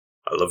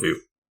I love you.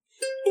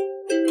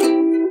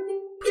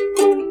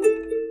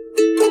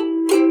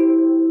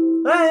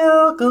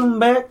 Welcome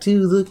back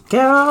to the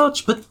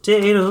Couch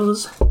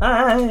Potatoes.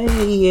 I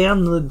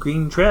am the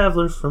Green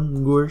Traveler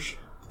from Gorsh.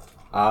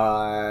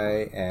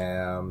 I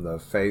am the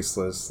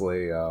Faceless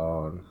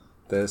Leon.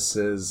 This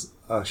is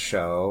a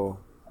show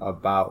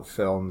about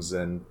films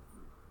and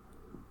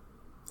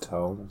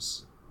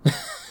tomes.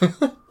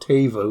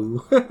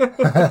 Tavo.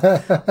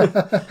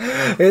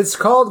 It's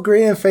called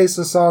Green and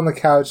Faceless on the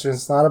Couch, and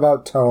it's not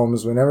about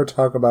tomes. We never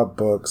talk about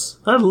books.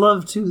 I'd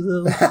love to,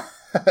 though.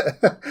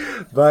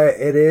 But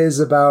it is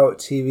about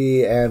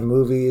TV and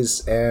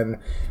movies, and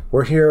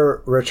we're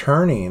here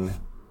returning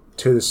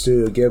to the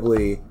Studio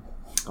Ghibli.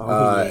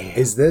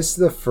 Is this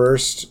the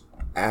first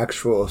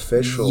actual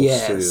official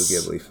Studio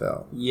Ghibli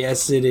film?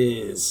 Yes, it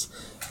is.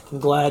 I'm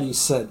glad you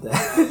said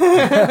that.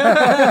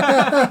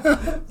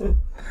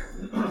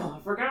 I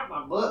forgot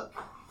my book.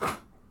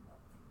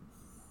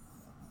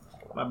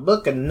 My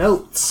book of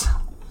notes.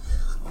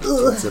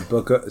 It's a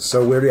book of,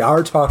 so we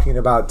are talking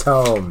about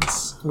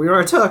tomes. We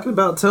are talking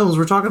about tomes.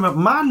 We're talking about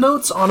my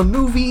notes on a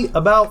movie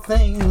about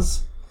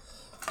things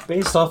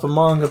based off a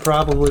manga.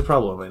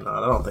 Probably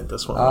not. I don't think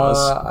this one was.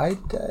 I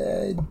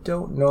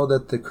don't know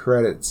that the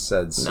credits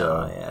said so.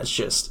 No, yeah, it's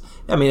just.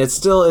 I mean, it's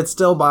still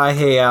by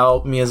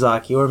Hayao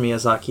Miyazaki or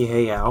Miyazaki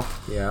Hayao.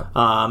 Yeah.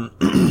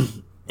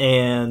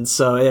 And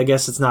so I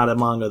guess it's not a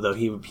manga though.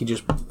 He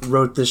just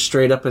wrote this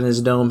straight up in his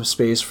dome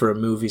space for a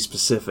movie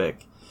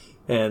specific,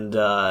 and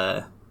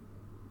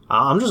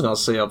I'm just gonna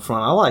say up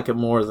front, I like it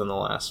more than the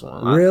last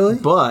one. Really?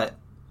 But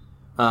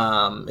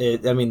I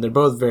mean, they're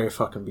both very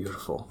fucking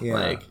beautiful. Yeah.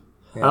 Like,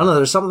 I don't know.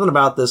 There's something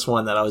about this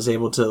one that I was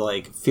able to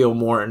like feel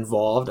more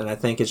involved, and I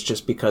think it's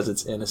just because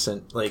it's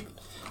innocent. Like,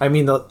 I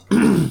mean, what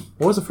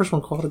was the first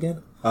one called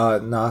again?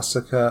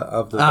 Nausicaa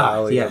of the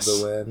Valley of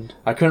the Wind.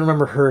 I couldn't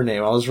remember her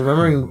name. I was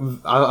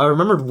remembering. I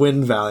remembered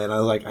Wind Valley, and I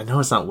was like, I know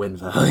it's not Wind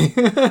Valley.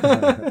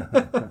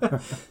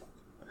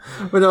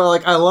 But no,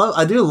 like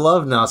I do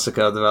love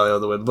Nausicaa of the Valley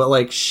of the Wind, but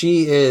like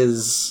she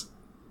is.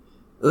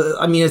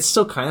 I mean, it's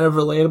still kind of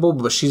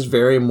relatable, but she's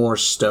very more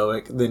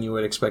stoic than you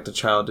would expect a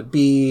child to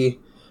be.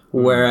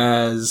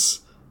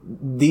 Whereas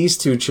these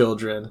two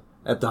children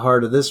at the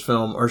heart of this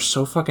film are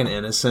so fucking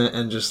innocent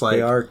and just like...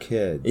 They are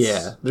kids.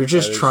 Yeah. They're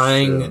just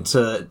trying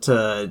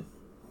to...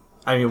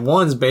 I mean,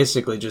 one's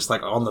basically just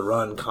like on the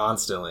run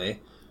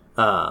constantly.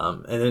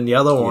 And then the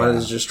other one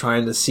is just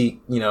trying to seek,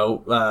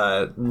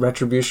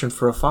 retribution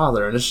for a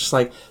father. And it's just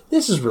like,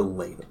 this is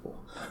relatable.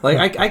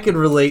 Like, I could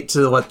relate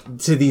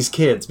to these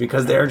kids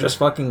because they're just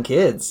fucking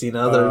kids, you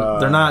know?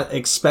 They're not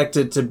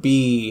expected to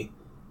be...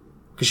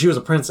 Because she was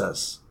a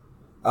princess.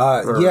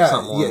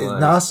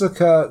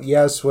 Nausicaa,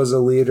 yes, was a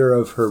leader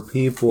of her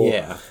people.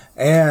 Yeah.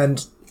 And,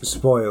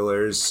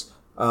 spoilers,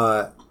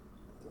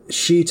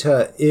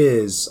 Sheeta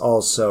is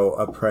also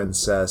a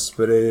princess,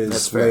 but it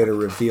is later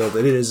revealed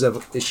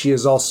that she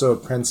is also a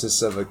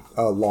princess of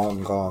a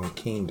long-gone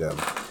kingdom.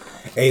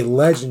 A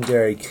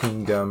legendary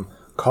kingdom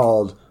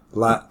called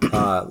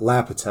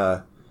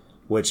Lapita,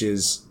 which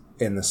is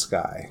in the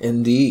sky.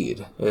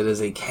 Indeed. It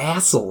is a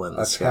castle in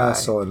the sky. A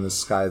castle in the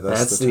sky,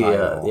 that's the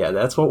title.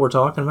 That's what we're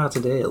talking about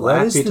today.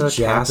 What is the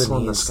Castle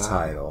in the Japanese Sky.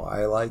 title?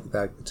 I like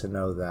that to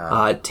know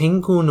that.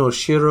 Tenku no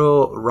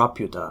Shiro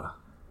Raputa.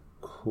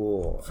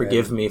 Cool.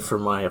 Forgive me for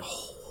my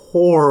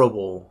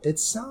horrible It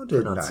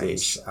sounded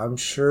nice. I'm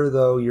sure,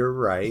 though, you're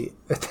right.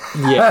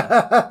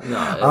 Yeah.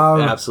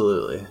 No,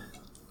 absolutely.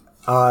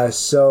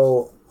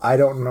 So, I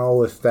don't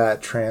know if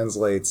that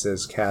translates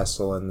as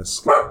castle in the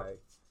sky,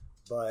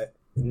 but...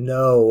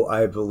 No,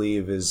 I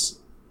believe,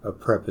 is a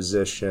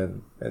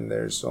preposition, and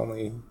there's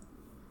only...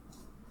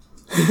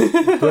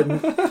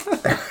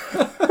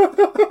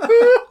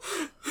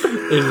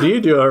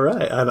 Indeed, you are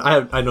right.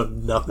 I know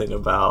nothing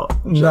about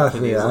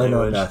Japanese language. I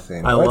know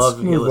nothing. I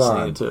love you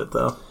listening to it,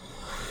 though.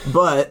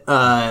 But,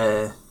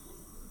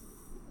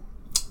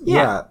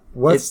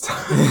 let's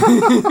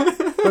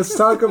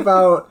talk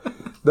about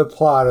the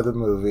plot of the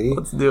movie.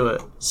 Let's do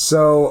it.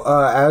 So,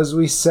 as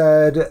we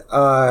said...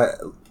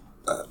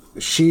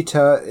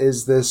 Sheeta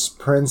is this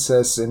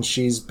princess, and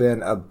she's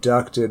been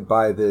abducted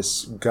by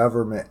this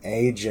government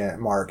agent,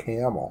 Mark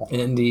Hamill.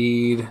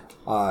 Indeed.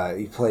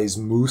 He plays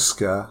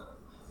Muska.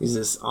 He's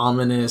this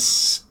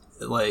ominous,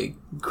 like,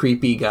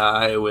 creepy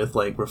guy with,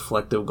 like,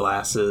 reflective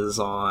glasses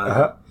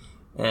on.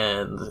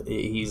 And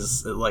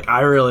he's, like,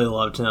 I really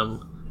loved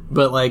him.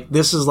 But, like,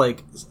 this is,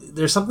 like,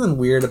 there's something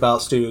weird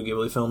about Studio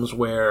Ghibli films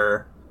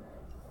where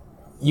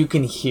you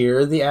can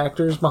hear the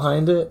actors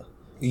behind it.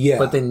 Yeah.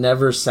 But they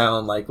never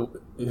sound like what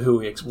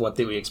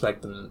we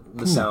expect them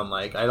to sound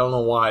like. I don't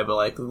know why,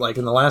 but like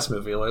in the last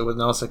movie, like with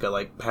Nausicaa,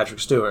 like Patrick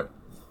Stewart,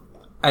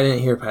 I didn't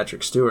hear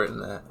Patrick Stewart in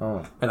that,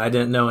 and I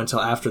didn't know until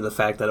after the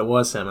fact that it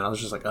was him, and I was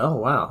just like, oh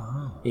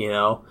wow, you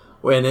know.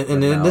 And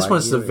this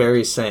one's the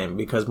very same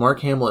because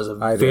Mark Hamill is a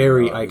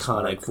very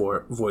iconic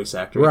voice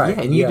actor, right?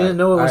 Yeah, and you didn't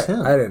know it was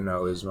him. I didn't know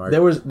it was Mark.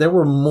 There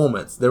were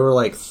moments. There were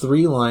like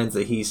 3 lines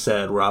that he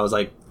said where I was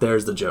like,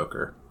 "There's the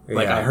Joker."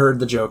 Like I heard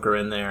the Joker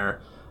in there.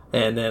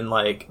 And then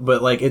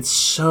but it's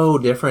so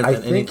different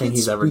than anything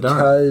he's ever done.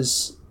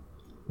 Because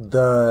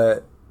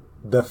the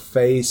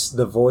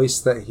voice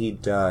that he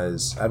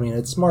does, I mean,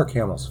 it's Mark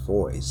Hamill's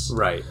voice.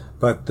 Right.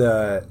 But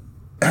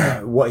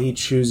what he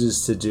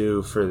chooses to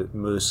do for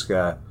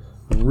Muska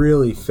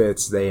really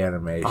fits the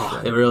animation.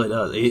 Oh, it really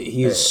does.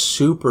 He is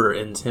super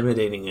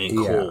intimidating and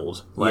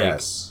cold.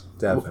 Yes,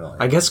 definitely.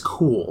 I guess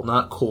cool,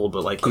 not cold,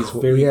 but he's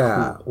very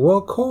cool.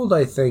 Well, cold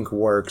I think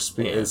works,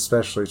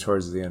 especially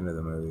towards the end of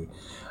the movie.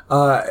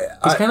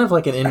 He's kind of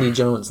like an Indiana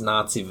Jones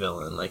Nazi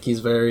villain.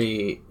 He's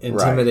very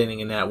intimidating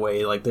in that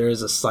way. There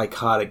is a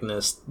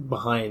psychoticness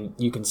behind.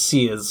 You can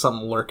see there's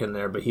something lurking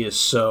there, but he is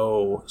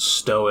so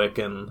stoic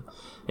and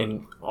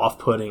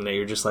off-putting that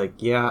you're just I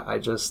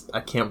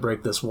can't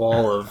break this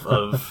wall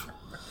of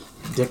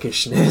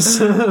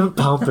dickishness,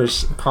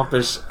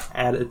 pompous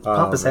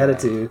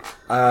attitude.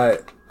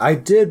 I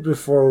did,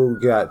 before we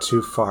got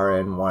too far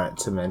in, want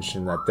to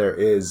mention that there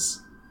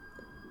is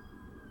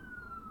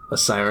a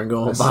siren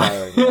going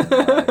by.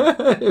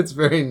 It's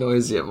very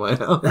noisy at my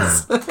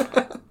house.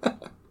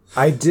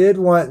 I did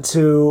want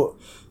to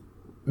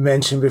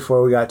mention,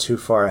 before we got too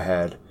far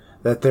ahead,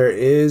 that there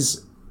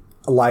is,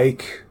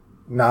 like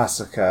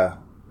Nausicaa,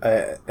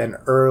 an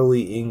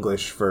early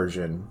English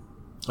version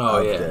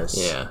of this.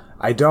 Yeah.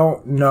 I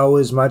don't know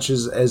as much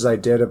as I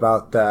did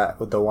about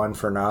the one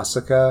for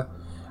Nausicaa,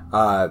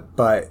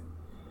 but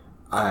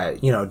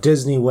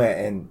Disney went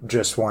and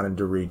just wanted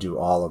to redo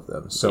all of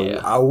them.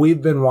 So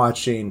we've been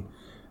watching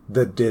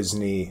the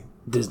Disney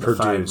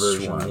produced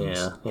version.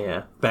 Ones.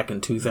 Yeah. Back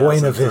in 2003.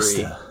 Buena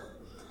Vista.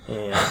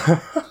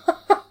 Yeah.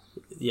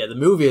 Yeah, the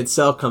movie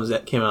itself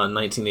came out in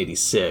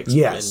 1986.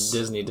 Yes. And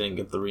Disney didn't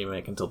get the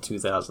remake until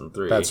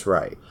 2003. That's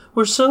right.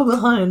 We're so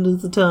behind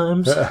at the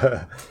times.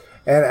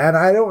 And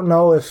I don't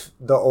know if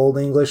the Old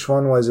English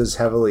one was as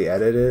heavily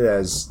edited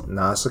as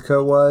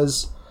Nausicaa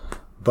was.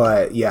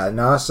 But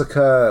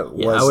Nausicaa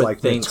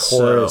was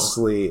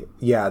notoriously... So.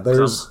 Yeah,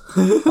 there's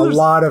a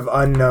lot of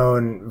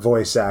unknown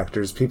voice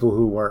actors, people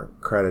who weren't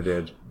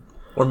credited.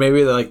 Or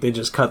maybe they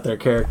just cut their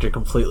character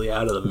completely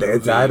out of the movie.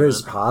 That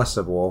is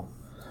possible.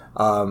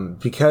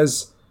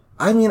 Because,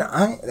 I mean,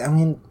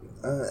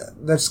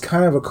 that's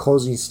kind of a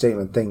closing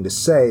statement thing to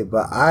say,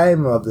 but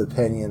I'm of the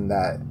opinion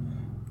that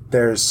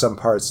there's some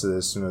parts of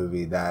this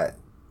movie that,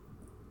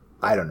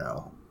 I don't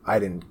know, I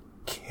didn't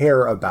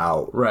care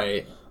about.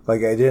 Right.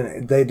 They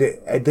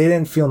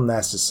didn't feel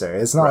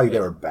necessary. It's not like they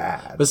were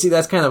bad. But see,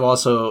 that's kind of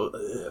also,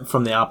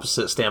 from the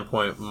opposite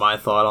standpoint, my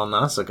thought on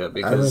Nausicaa,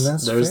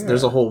 because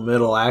there's a whole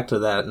middle act of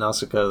that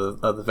Nausicaa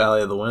of the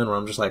Valley of the Wind where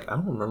I'm just I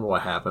don't remember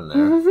what happened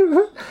there.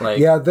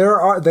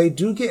 They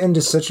do get into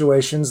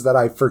situations that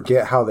I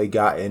forget how they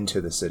got into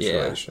the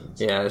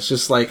situations. Yeah, it's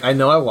just I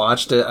know I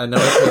watched it, I know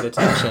I paid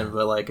attention,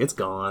 but it's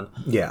gone.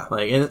 Yeah.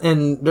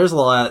 And there's a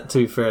lot, to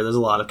be fair, there's a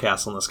lot of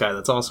Castle in the Sky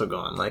that's also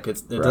gone.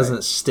 It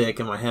doesn't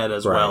stick in my head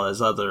as well as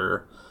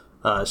other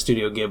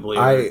Studio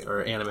Ghibli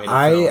or animated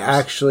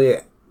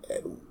films.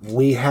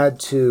 We had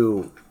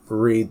to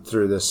read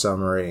through the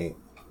summary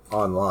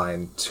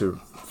online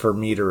for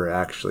me to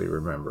actually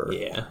remember.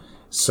 Yeah.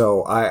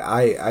 So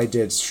I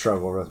did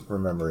struggle with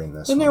remembering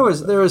this. And there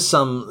was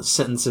some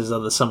sentences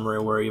of the summary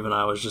where even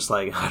I was just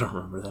I don't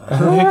remember that.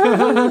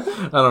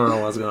 I don't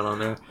know what's going on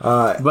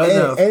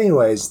there.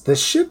 Anyways, the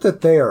ship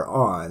that they are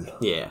on.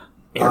 Yeah.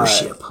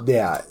 Airship.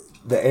 The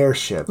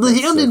airship. The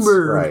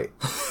Hindenburg. Right.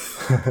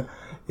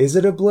 Is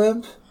it a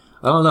blimp?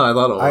 I don't know. I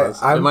thought it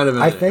was. It might have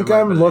been. I think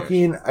I'm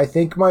looking. I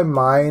think my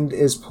mind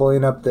is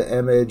pulling up the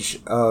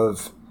image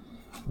of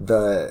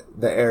the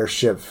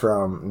airship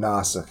from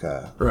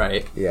Nausicaa.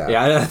 Right. Yeah.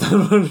 Yeah.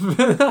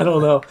 I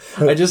don't know.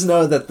 I just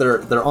know that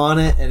they're on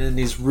it, and then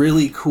these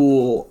really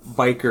cool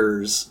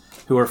bikers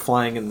who are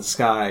flying in the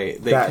sky.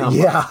 They come.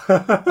 Yeah.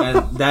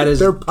 And that is.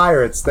 They're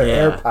pirates. They're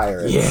air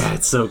pirates. Yeah,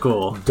 it's so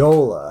cool.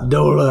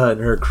 Dola and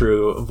her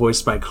crew,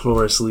 voiced by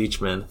Cloris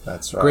Leachman.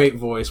 That's right. Great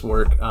voice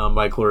work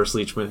by Cloris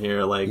Leachman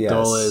here.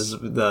 Dola is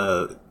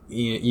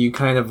you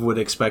kind of would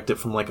expect it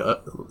from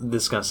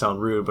this is gonna sound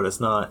rude, but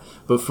it's not.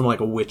 But from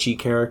a witchy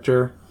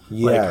character.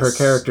 Yes. Her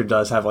character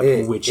does have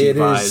witchy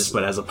vibes,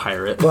 but as a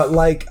pirate. But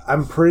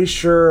I'm pretty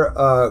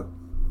sure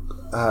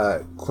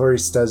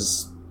Cloris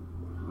does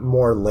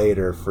more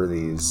later for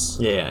these.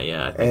 Yeah,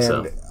 I think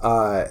so.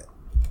 And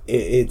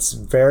it's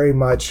very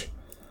much.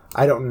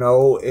 I don't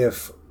know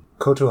if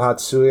Koto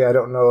Hatsui. I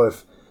don't know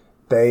if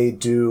they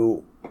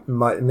do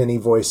many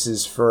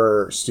voices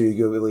for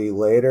Studio Ghibli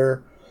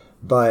later,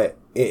 but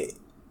it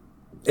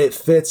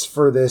fits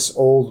for this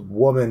old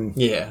woman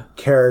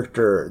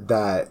character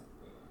that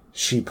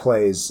she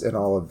plays in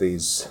all of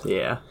these.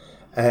 Yeah,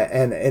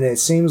 and it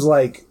seems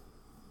like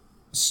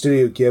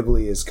Studio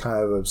Ghibli is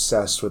kind of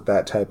obsessed with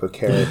that type of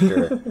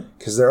character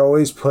because they're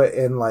always put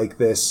in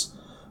this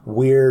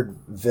weird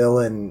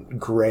villain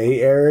gray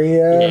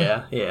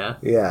area.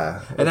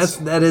 Yeah. And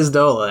that is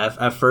Dola.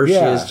 At first, she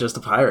is just a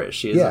pirate.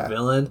 She is a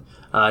villain.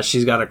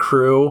 She's got a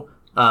crew.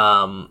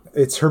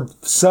 It's her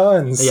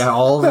sons. Yeah,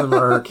 all of them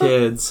are her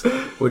kids,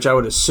 which I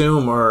would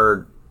assume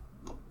are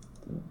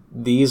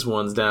these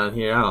ones down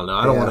here. I don't know.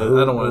 I don't want to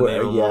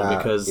name them all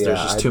because there's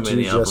just too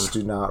many of them. I just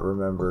do not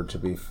remember, to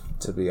be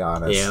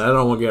honest. Yeah, and I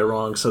don't want to get it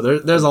wrong. So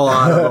there's a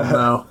lot of them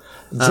though.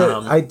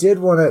 I did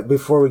want to,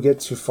 before we get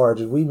too far,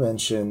 did we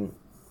mention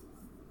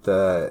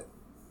the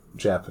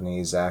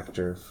Japanese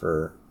actor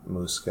for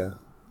Muska?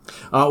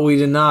 We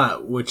did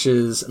not, which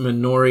is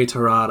Minori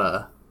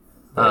Terada.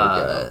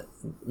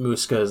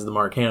 Muska is the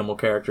Mark Hamill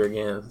character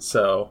again.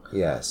 So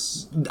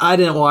yes, I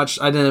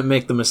didn't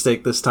make the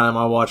mistake this time.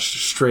 I watched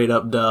straight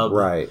up dub.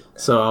 Right.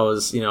 So I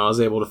was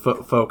able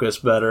to focus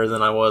better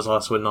than I was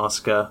also with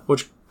Nausicaa,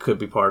 which could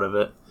be part of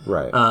it.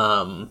 Right.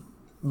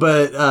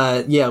 But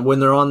when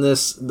they're on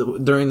this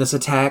during this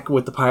attack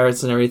with the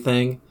pirates and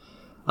everything,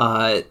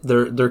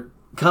 they're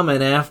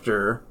coming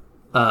after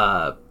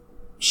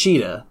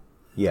Sheeta.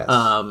 Yes.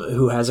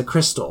 Who has a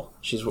crystal.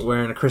 She's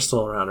wearing a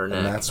crystal around her neck.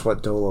 And that's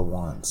what Dola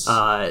wants.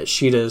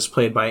 Sheeta is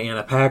played by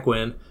Anna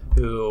Paquin,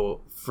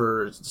 who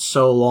for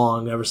so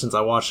long, ever since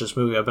I watched this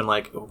movie, I've been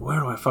like, where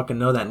do I fucking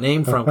know that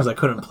name from? Because I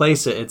couldn't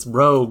place it. It's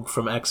Rogue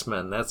from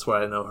X-Men. That's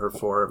what I know her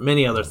for.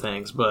 Many other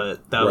things,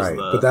 but that was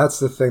but that's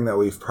the thing that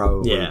we've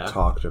probably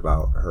talked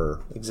about her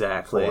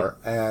exactly for.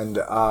 And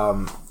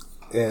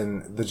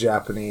in the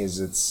Japanese,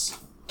 it's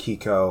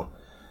Kiko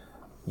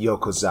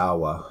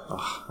Yokozawa.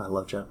 Oh, I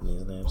love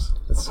Japanese names.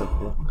 That's so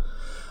cool.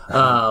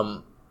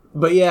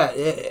 But yeah,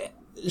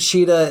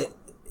 Sheeta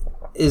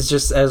is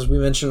just, as we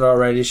mentioned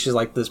already, she's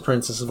like this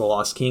princess of the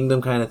Lost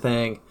Kingdom kind of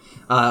thing.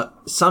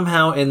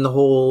 Somehow in the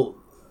whole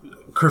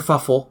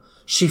kerfuffle,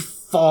 she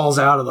falls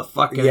out of the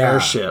fucking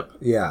airship.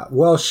 Yeah.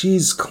 Well,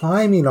 she's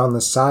climbing on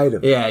the side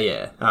of it.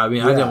 Yeah. I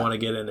mean, I didn't want to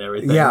get into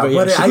everything. Yeah,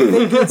 but I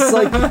think it's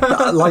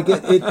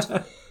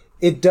like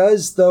it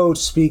does, though,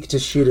 speak to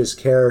Sheeta's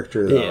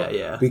character, though.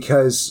 Yeah.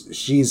 Because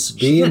she's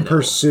being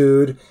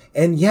pursued,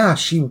 and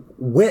she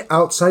went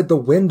outside the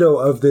window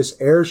of this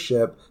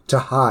airship to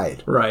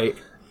hide. Right.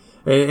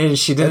 And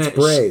she didn't... It's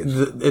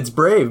brave. It's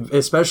brave,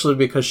 especially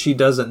because she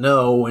doesn't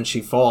know when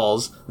she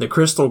falls. The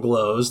crystal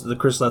glows, the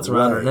crystal that's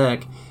around her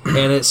neck,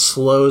 and it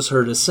slows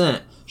her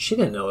descent. She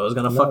didn't know it was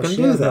going to fucking do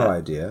that. She had no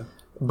idea.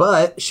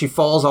 But she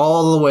falls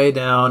all the way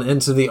down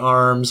into the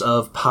arms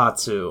of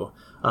Patsu,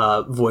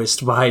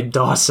 voiced by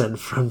Dawson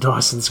from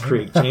Dawson's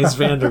Creek, James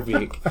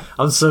Vanderbeek.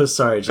 I'm so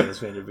sorry, James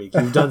Vanderbeek.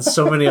 You've done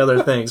so many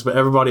other things, but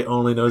everybody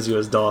only knows you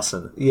as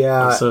Dawson.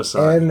 Yeah, I'm so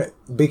sorry. And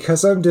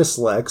because I'm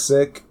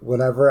dyslexic,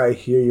 whenever I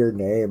hear your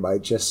name, I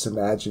just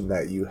imagine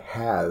that you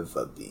have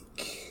a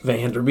beak.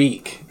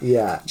 Vanderbeek.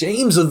 Yeah.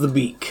 James of the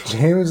Beak.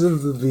 James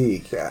of the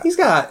Beak. Yeah. He's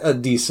got a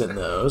decent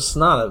nose,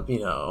 not a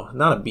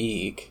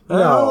beak.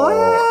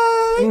 No.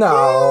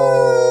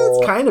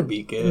 It's kind of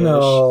beakish.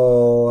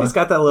 No. He's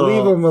got that little...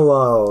 Leave him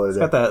alone. He's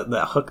got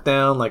that hook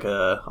down like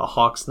a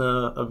hawk's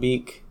a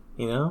beak,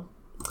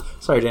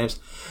 Sorry, James.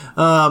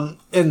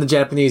 In the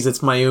Japanese, it's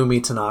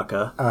Mayumi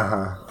Tanaka.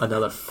 Uh-huh.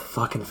 Another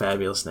fucking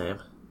fabulous name.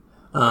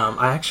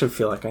 I actually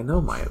feel like I know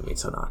Mayumi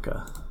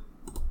Tanaka.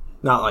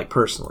 Not like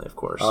personally, of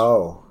course.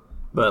 Oh.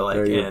 But like...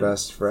 They're your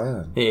best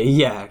friend.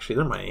 Yeah, actually,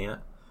 they're my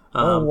aunt.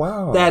 Oh,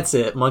 wow. That's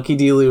it. Monkey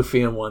D.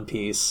 Luffy in One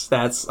Piece.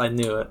 I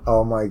knew it.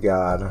 Oh, my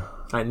God.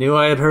 I knew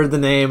I had heard the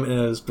name, and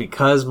it was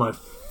because my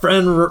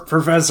friend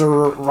Professor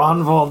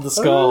Ronvald the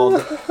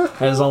Scald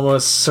has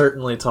almost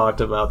certainly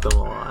talked about them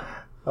a lot.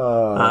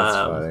 Oh, that's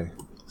funny.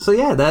 So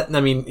yeah,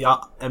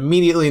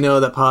 immediately know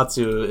that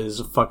Patsu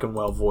is fucking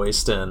well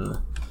voiced in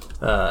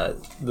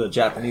the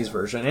Japanese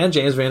version, and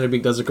James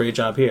Vanderbeek does a great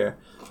job here.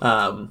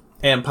 And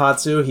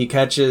Patsu, he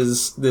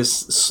catches this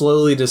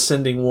slowly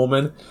descending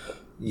woman.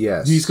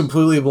 Yes. He's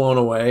completely blown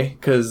away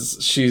because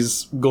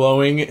she's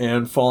glowing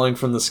and falling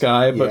from the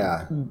sky,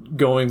 but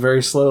going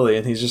very slowly.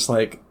 And he's just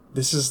like,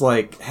 this is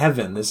like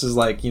heaven. This is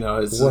like,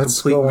 it's What's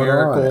a complete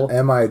miracle. On?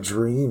 Am I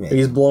dreaming?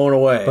 He's blown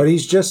away. But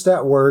he's just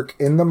at work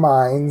in the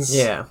mines.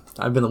 Yeah.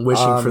 I've been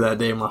wishing for that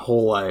day my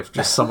whole life.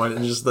 Just someone,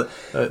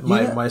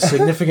 my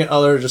significant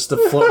other just to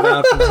float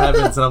down from the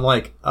heavens. And I'm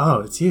like, oh,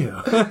 it's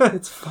you.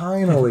 It's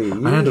finally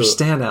you. I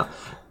understand now.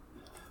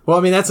 Well,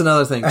 I mean, that's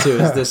another thing, too,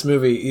 is this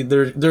movie,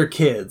 they're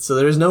kids, so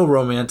there's no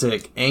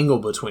romantic angle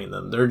between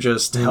them. They're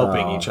just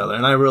helping each other.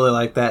 And I really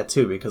like that,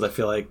 too, because I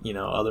feel like,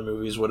 other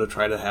movies would have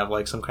tried to have,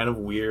 like, some kind of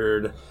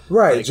weird...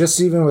 Right, just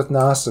even with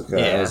Nausicaa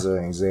as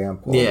an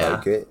example.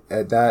 Yeah.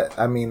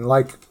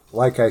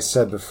 Like I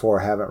said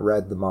before, I haven't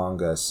read the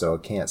manga, so I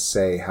can't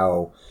say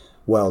how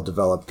well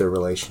developed their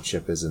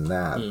relationship is in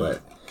that.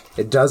 But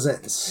it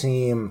doesn't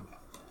seem...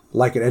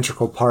 like an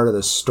integral part of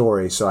the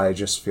story, so I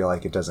just feel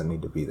like it doesn't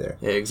need to be there.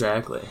 Yeah,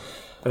 exactly.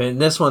 I mean,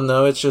 this one,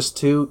 though, it's just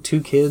two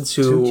kids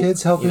who... Two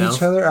kids helping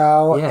each other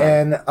out,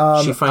 and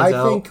she finds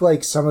out... think,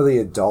 like, some of the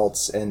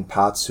adults in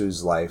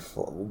Patsu's life,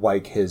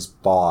 like his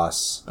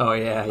boss... Oh,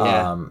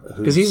 yeah.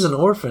 Because he's an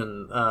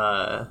orphaned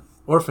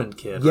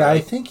kid, Yeah, right? I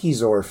think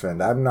he's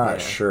orphaned. I'm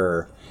not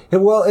sure.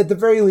 Well, at the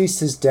very least,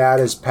 his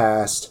dad has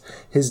passed.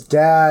 His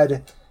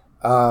dad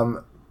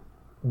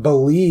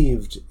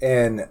believed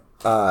in...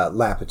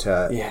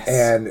 Lapita,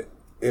 and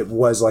it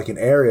was like an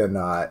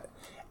aeronaut,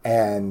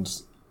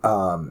 and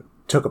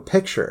took a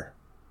picture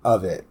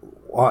of it.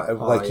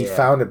 Like he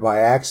found it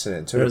by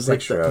accident. Took a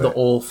picture like of the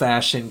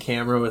old-fashioned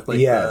camera with like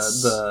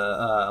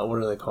the what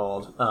are they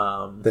called?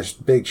 The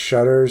big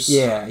shutters.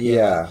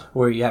 Yeah.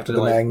 Where you have to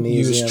like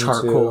use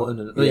charcoal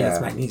and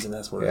it's magnesium.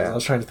 That's what it is. I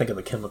was trying to think of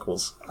the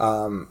chemicals.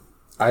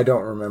 I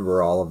don't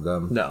remember all of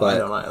them. No, I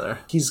don't either.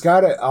 He's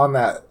got it on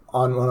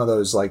one of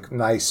those like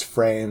nice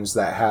frames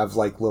that have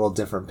like little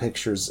different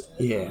pictures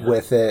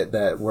with it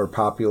that were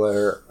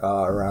popular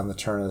around the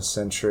turn of the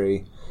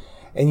century.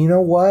 And you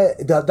know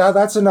what?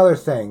 That's another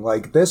thing.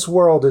 Like, this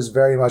world is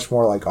very much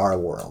more like our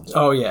world.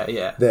 Oh,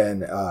 yeah.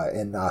 Than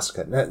in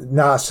Nausicaa.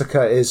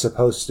 Nausicaa is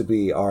supposed to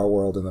be our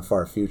world in the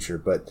far future,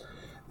 but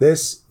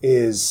this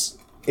is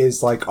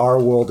like our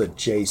world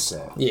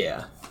adjacent.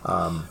 Yeah.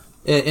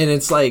 And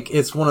it's like,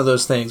 it's one of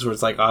those things where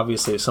it's like,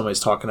 obviously, if somebody's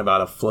talking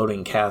about a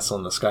floating castle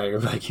in the sky, you're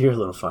like, you're a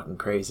little fucking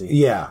crazy.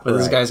 Yeah. But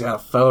this guy's got a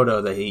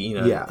photo that he,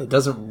 it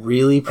doesn't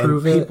really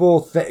prove and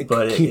people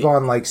keep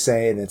on like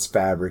saying it's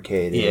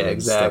fabricated. Yeah,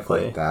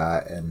 exactly. And stuff like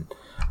that. And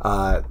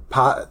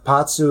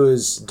Patsu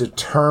is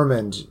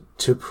determined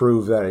to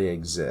prove that he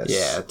exists.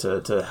 Yeah,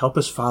 to help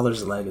his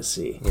father's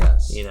legacy.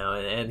 Yes.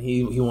 And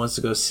he wants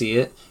to go see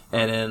it.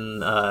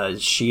 And then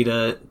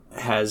Sheeta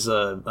has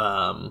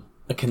a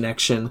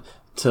connection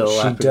to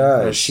she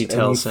does. As she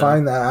tells him. And you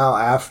find that out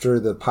after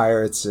the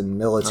pirates and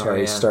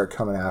military start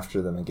coming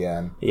after them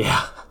again.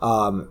 Yeah.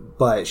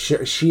 But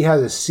she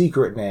has a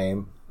secret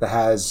name that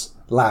has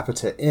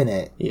Lapita in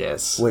it.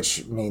 Yes.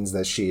 Which means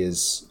that she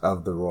is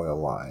of the royal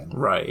line.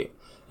 Right.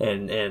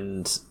 And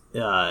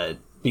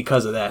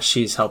because of that,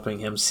 she's helping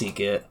him seek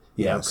it.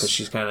 Yes. Because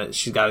she's got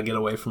to get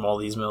away from all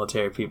these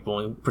military people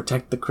and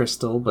protect the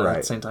crystal, but at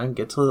the same time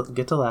get to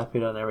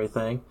Lapita and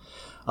everything.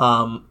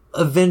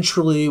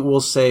 Eventually,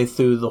 we'll say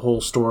through the whole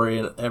story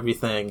and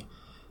everything,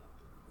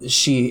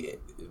 she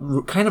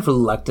kind of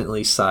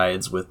reluctantly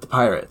sides with the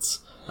pirates.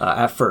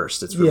 At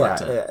first, it's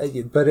reluctant.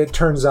 Yeah, but it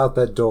turns out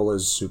that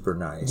Dola's super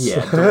nice.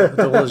 Yeah,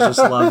 Dola's just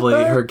lovely.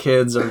 Her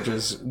kids are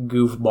just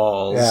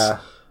goofballs. Yeah.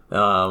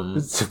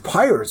 It's a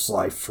pirate's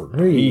life for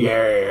me.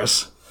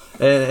 Yes.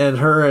 And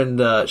her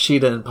and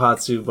Sheeta and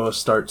Patsu both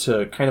start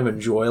to kind of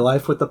enjoy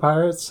life with the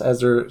pirates as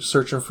they're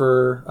searching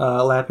for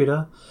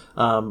Lapita.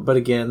 But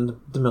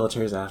again, the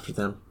military's after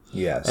them.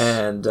 Yes.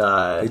 And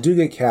they do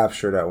get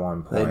captured at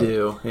one point. They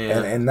do,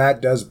 yeah. And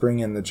that does bring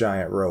in the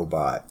giant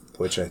robot,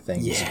 which I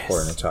think is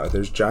important to talk.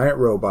 There's giant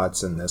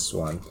robots in this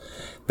one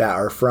that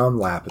are from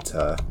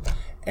Lapita.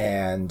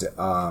 And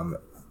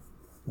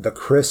the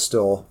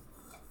crystal,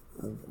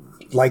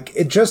 like,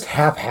 it just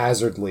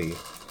haphazardly,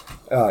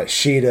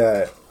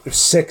 Sheeta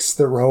sicks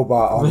the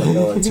robot on the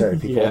military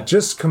people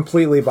just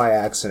completely by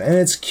accident, and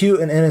it's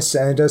cute and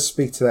innocent, and it does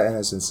speak to that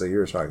innocence that you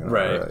were talking about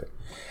earlier.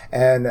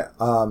 And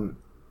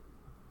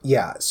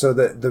so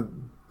the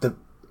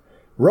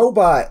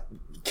robot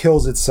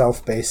kills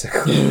itself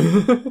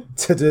basically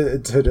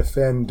to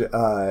defend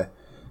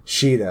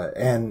Sheeta,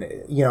 and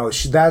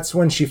that's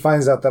when she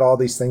finds out that all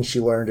these things she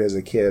learned as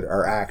a kid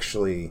are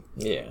actually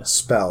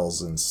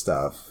spells and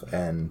stuff.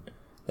 And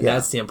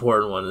that's the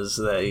important one, is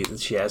that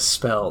she has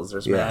spells.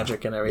 There's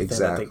magic and everything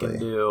that they can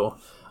do.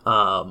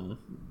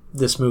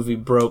 This movie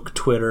broke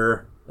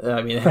Twitter.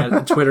 I mean, it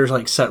had Twitter's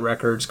like set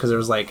records because there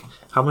was like,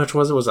 how much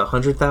was it? Was it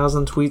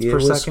 100,000 tweets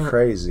per second? It was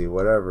crazy,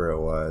 whatever it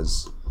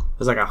was. It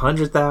was like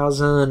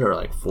 100,000 or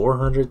like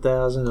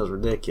 400,000. It was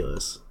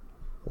ridiculous.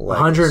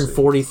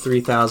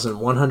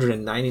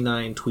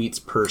 143,199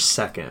 tweets per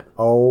second.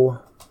 Oh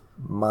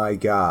my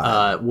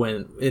God.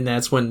 And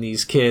that's when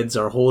these kids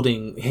are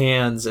holding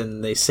hands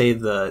and they say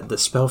the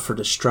spell for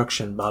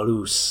destruction,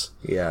 Balus.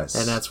 Yes.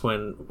 And that's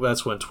when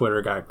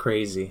Twitter got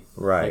crazy.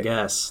 Right. I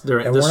guess.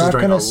 And we're not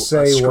going to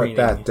say what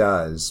that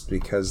does,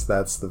 because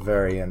that's the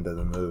very end of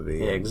the movie.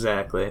 Yeah,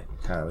 exactly.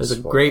 It was a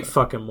great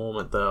fucking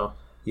moment, though.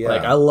 Yeah.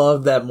 Like, I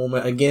love that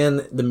moment.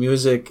 Again, the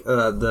music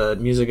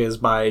is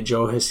by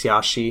Joe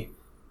Hisaishi.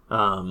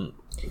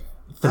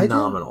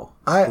 Phenomenal.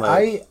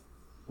 I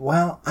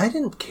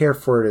didn't care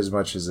for it as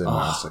much as in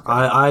Nausicaa.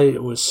 I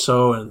was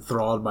so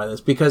enthralled by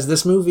this, because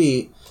this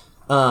movie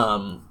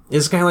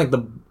is kind of like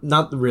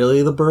not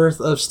really the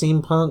birth of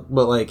steampunk,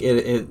 but like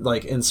it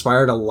like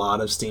inspired a lot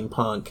of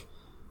steampunk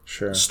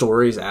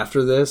stories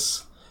after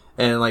this.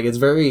 And like, it's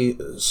very,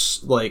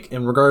 like,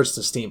 in regards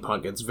to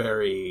steampunk, it's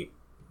very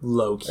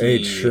low key.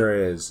 It sure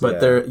is. But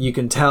there, you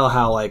can tell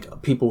how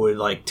like people would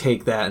like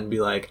take that and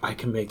be like, I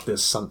can make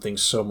this something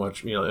so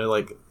much, they're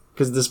like,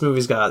 because this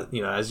movie's got,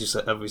 as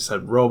we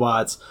said,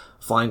 robots,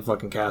 flying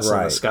fucking castles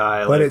in the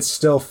sky. But it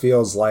still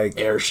feels like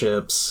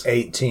airships.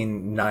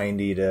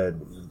 1890 to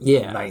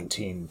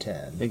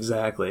 1910.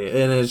 Exactly.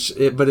 And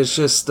but it's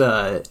just,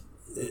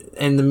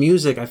 and the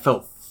music I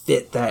felt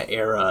fit that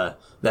era,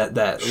 that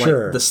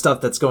like the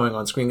stuff that's going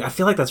on screen. I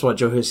feel like that's what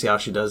Joe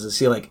Hisaishi does, is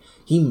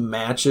he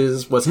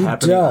matches what's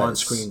happening on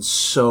screen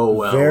so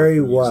well. Very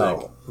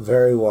well.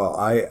 Very well.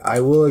 I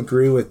will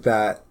agree with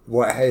that.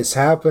 What is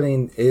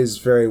happening is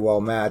very well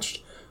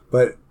matched,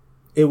 but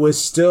it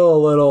was still a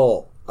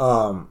little,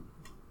 I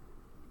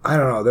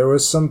don't know, there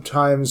was some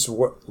times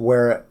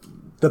where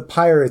the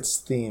Pirates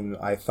theme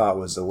I thought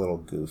was a little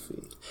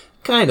goofy.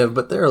 Kind of,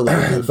 but they're a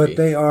little goofy. But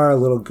they are a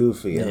little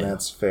goofy, and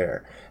that's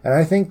fair. And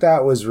I think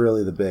that was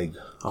really the big.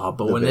 Oh,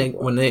 but when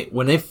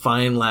they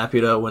find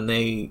Laputa, when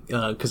they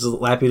because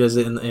Laputa's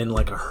in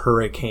like a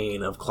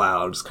hurricane of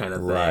clouds kind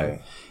of thing,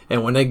 right.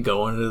 And when they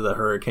go into the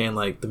hurricane,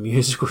 like the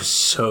music was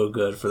so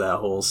good for that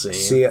whole scene.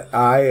 See,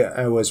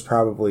 I was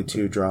probably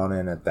too drawn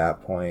in at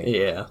that point.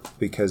 Yeah,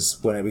 because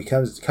when it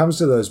comes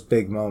to those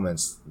big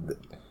moments,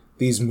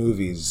 these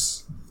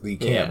movies you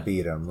can't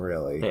beat them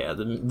really. Yeah,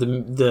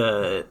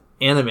 the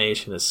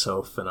animation is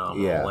so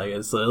phenomenal. Yeah. Like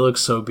it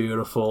looks so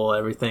beautiful.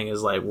 Everything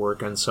is like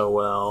working so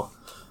well.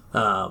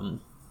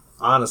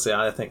 Honestly,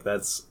 I think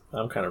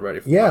I'm kind of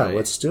ready for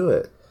let's do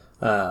it.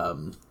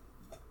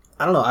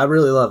 I don't know. I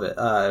really love it.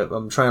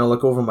 I'm trying to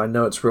look over my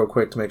notes real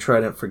quick to make sure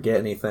I didn't forget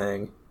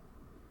anything.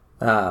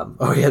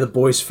 The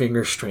boy's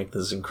finger strength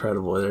is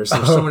incredible. There's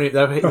so many.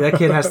 That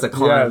kid has to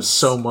climb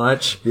so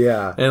much.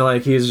 Yeah, and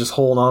like he's just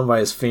holding on by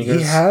his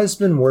fingers. He has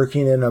been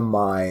working in a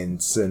mine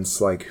since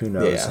like who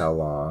knows how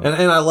long.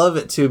 And I love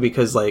it too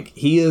because like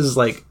he is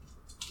like,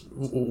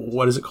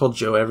 what is it called?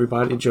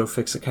 Joe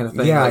Fix-It kind of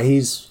thing. Yeah, like,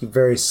 he's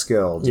very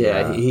skilled.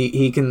 Yeah,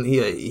 he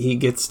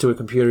gets to a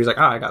computer. He's like,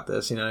 I got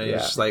this. You know, he's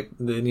just like,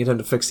 they need him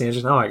to fix the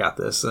engine. Oh, I got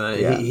this.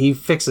 He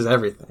fixes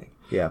everything.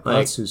 Yeah,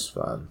 Patsu's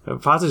fun.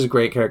 Patsu's a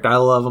great character. I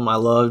love him. I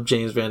love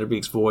James Van Der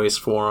Beek's voice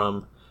for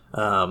him.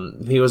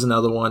 He was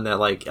another one that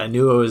like I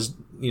knew it was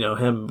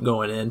him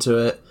going into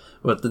it,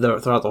 but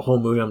throughout the whole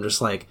movie, I'm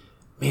just like,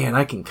 man,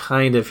 I can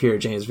kind of hear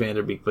James Van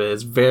Der Beek, but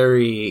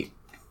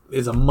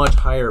it's a much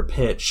higher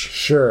pitch.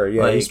 Sure,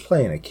 yeah, like, he's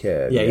playing a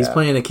kid. Yeah, he's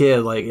playing a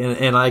kid. Like,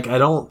 and like, I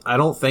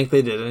don't think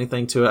they did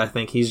anything to it. I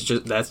think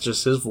that's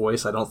just his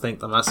voice. I'm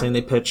not saying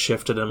they pitch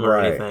shifted him or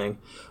anything,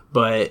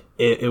 but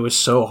it was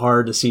so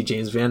hard to see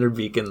James Van Der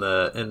Beek in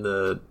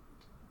the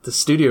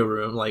studio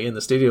room, like in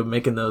the studio,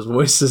 making those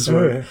voices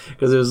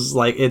because it was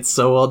like it's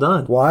so well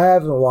done. Well, I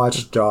haven't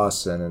watched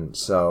Dawson, and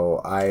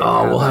so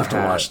we'll have to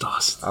watch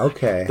Dawson.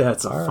 Okay,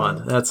 that's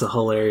that's a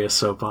hilarious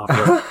soap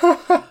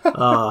opera.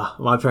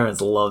 My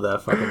parents love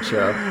that fucking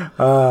show.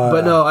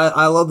 But no,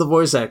 I love the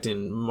voice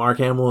acting. Mark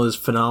Hamill is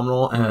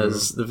phenomenal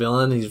as the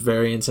villain. He's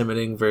very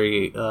intimidating,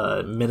 very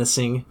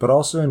menacing, but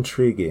also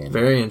intriguing.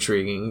 Very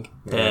intriguing,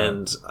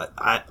 and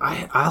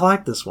I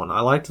like this one.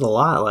 I liked it a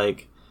lot.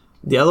 Like.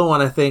 The other one,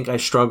 I think I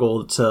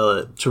struggled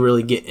to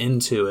really get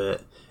into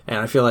it. And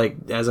I feel like,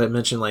 as I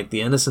mentioned, like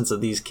the innocence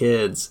of these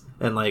kids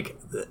and like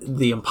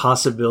the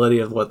impossibility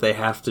of what they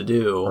have to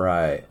do.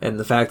 Right. And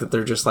the fact that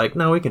they're just like,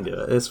 no, we can do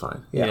it. It's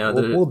fine. Yeah,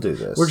 we'll do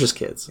this. We're just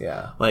kids.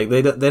 Yeah. Like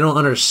they don't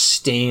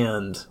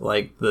understand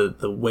like the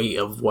weight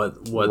of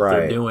what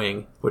they're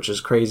doing, which is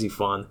crazy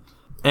fun.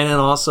 And then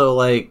also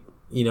like,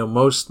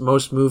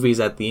 most movies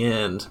at the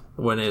end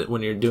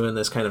when you're doing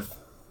this kind of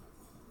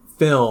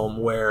film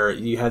where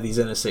you have these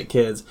innocent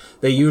kids,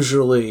 they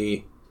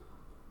usually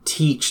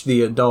teach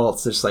the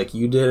adults just like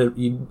you did it,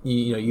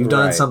 you've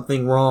done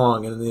something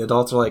wrong, and the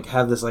adults are like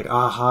have this like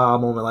aha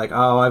moment, like,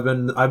 oh, I've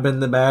been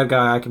the bad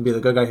guy, I can be the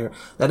good guy here.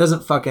 That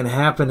doesn't fucking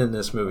happen in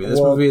this movie.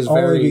 This movie is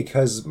only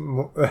because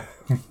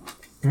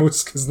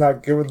Muska's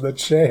not given the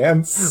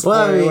chance.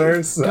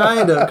 Spoilers. Well,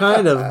 I mean,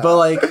 kind of, but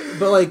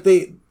like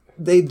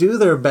they do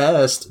their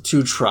best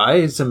to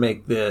try to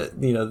make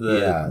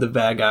the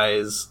bad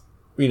guys,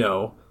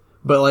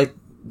 but like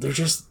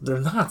they're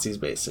Nazis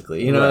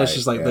basically, It's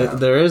just like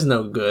there is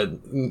no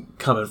good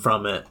coming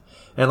from it,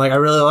 and like I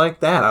really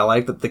like that. I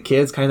like that the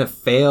kids kind of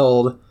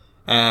failed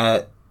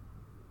at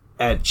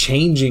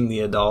changing the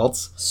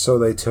adults, so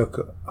they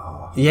took.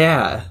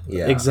 Yeah,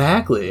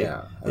 exactly.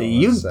 Yeah,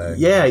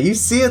 you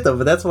see it though,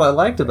 but that's what I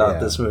liked about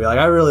this movie. Like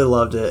I really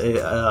loved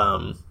it.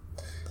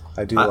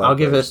 I do. I'll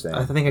give it.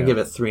 I think I give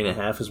it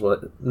 3.5. Is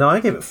what? No, I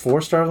gave it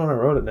 4 stars when I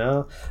wrote it.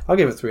 Now I'll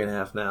give it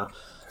 3.5 now.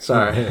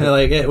 Sorry,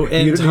 like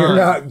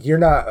you're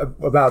not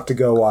about to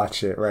go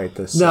watch it right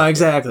this. No,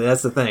 exactly.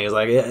 That's the thing. Is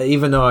like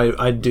even though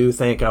I do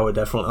think I would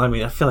definitely. I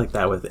mean, I feel like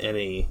that with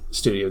any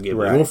Studio Ghibli.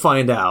 Right. We'll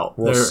find out.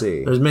 We'll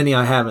see. There's many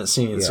I haven't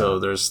seen, so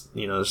there's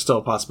still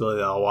a possibility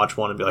that I'll watch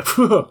one and be like,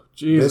 "Whoa,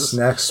 Jesus." This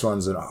next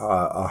one's a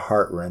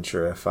heart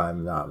wrencher, if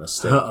I'm not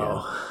mistaken.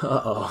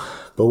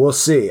 Uh-oh. But we'll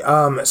see.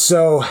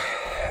 So.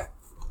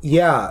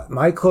 Yeah,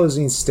 my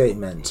closing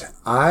statement.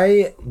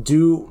 I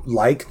do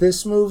like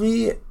this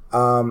movie.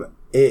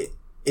 It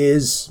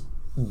is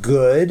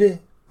good.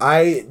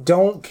 I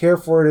don't care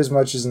for it as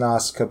much as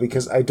Nausicaa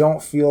because I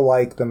don't feel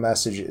like the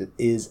message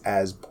is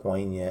as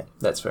poignant.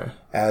 That's fair.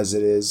 As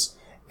it is.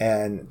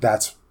 And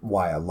that's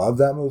why I love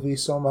that movie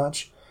so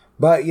much.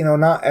 But,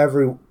 not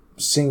every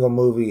single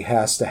movie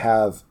has to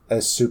have a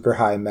super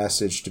high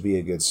message to be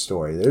a good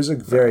story. There's a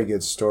very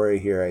good story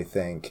here, I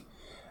think.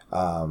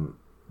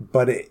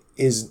 But it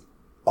is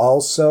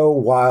also,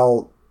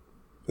 while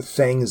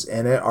things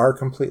in it are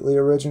completely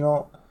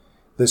original,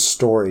 the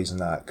story's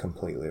not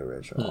completely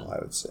original, I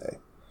would say.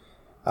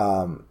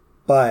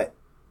 But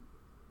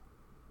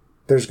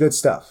there's good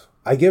stuff.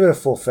 I give it a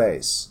full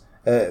face.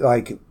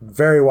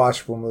 Very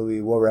watchable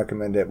movie. We'll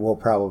recommend it. We'll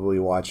probably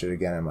watch it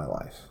again in my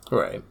life.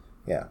 Right.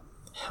 Yeah.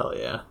 Hell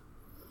yeah.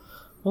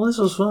 Well, this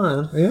was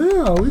fun.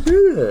 Yeah, we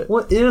did it.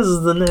 What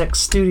is the next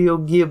Studio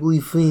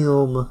Ghibli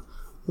film?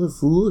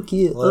 Let's look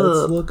it up.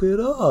 Let's look it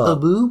up. A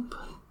boop.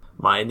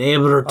 My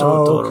Neighbor Totoro.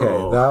 Oh,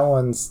 okay, that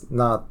one's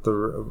not the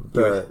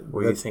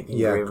what are you thinking?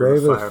 Yeah,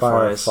 Grave of the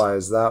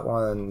Fireflies. That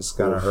one's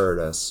gonna hurt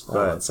us.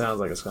 But it sounds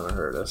like it's gonna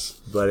hurt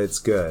us. But it's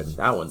good.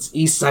 That one's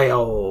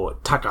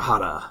Isao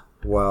Takahata.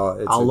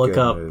 Well, I'll look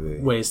up movie.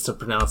 ways to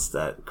pronounce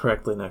that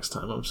correctly next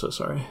time. I'm so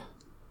sorry.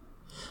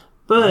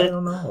 But I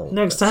don't know.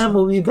 Next time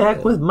we'll be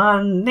back with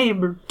My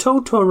Neighbor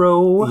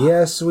Totoro.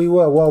 Yes, we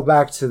will. Well,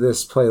 back to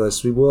this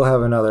playlist. We will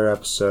have another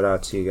episode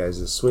out to you guys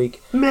this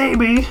week.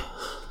 Maybe.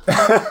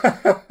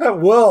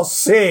 We'll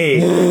see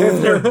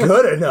if they're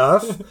good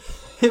enough.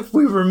 If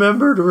we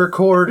remember to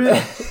record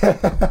it.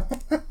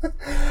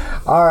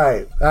 All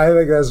right. I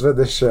think that's been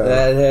the show.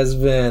 That has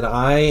been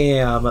I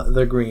Am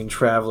the Green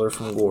Traveler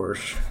from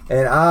Gorsh.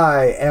 And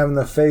I am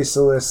the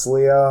Faceless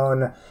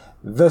Leon,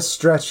 the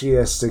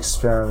stretchiest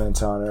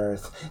experiment on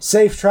Earth.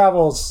 Safe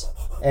travels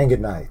and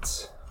good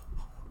night.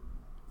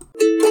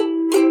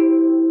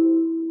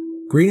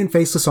 Green and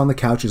Faceless on the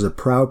Couch is a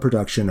proud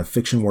production of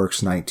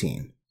FictionWorks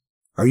 19.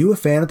 Are you a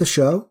fan of the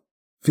show?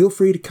 Feel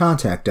free to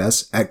contact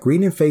us at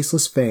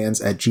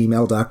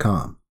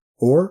greenandfacelessfans@gmail.com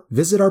or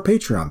visit our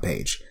Patreon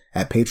page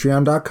at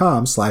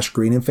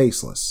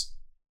patreon.com/greenandfaceless.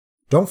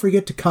 Don't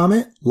forget to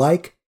comment,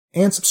 like,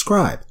 and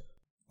subscribe,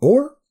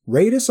 or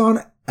rate us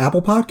on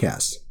Apple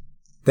Podcasts.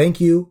 Thank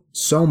you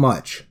so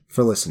much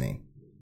for listening.